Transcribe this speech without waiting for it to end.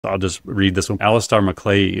I'll just read this one. Alistair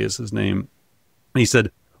MacLeay is his name. And he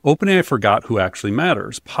said, OpenAI forgot who actually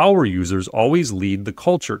matters. Power users always lead the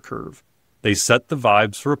culture curve. They set the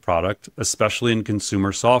vibes for a product, especially in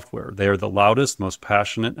consumer software. They are the loudest, most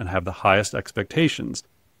passionate, and have the highest expectations.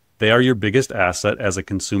 They are your biggest asset as a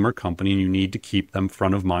consumer company, and you need to keep them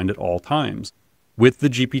front of mind at all times. With the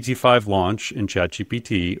GPT-5 launch in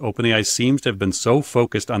ChatGPT, OpenAI seems to have been so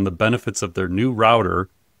focused on the benefits of their new router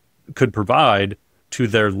could provide to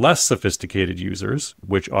their less sophisticated users,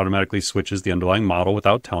 which automatically switches the underlying model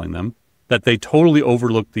without telling them, that they totally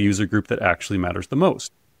overlooked the user group that actually matters the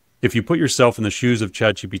most. If you put yourself in the shoes of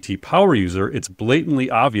ChatGPT power user, it's blatantly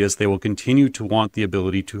obvious they will continue to want the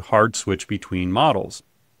ability to hard switch between models.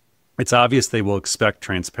 It's obvious they will expect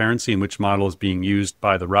transparency in which model is being used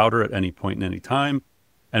by the router at any point in any time.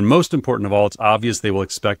 And most important of all, it's obvious they will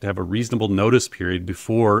expect to have a reasonable notice period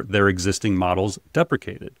before their existing models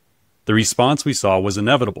deprecated. The response we saw was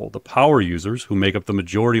inevitable. The power users, who make up the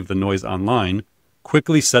majority of the noise online,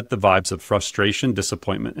 quickly set the vibes of frustration,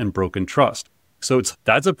 disappointment, and broken trust. So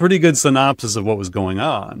that's a pretty good synopsis of what was going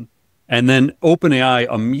on. And then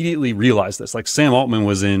OpenAI immediately realized this. Like Sam Altman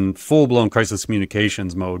was in full-blown crisis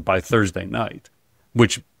communications mode by Thursday night,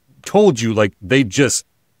 which told you like they just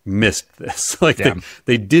missed this. Like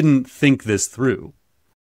they didn't think this through.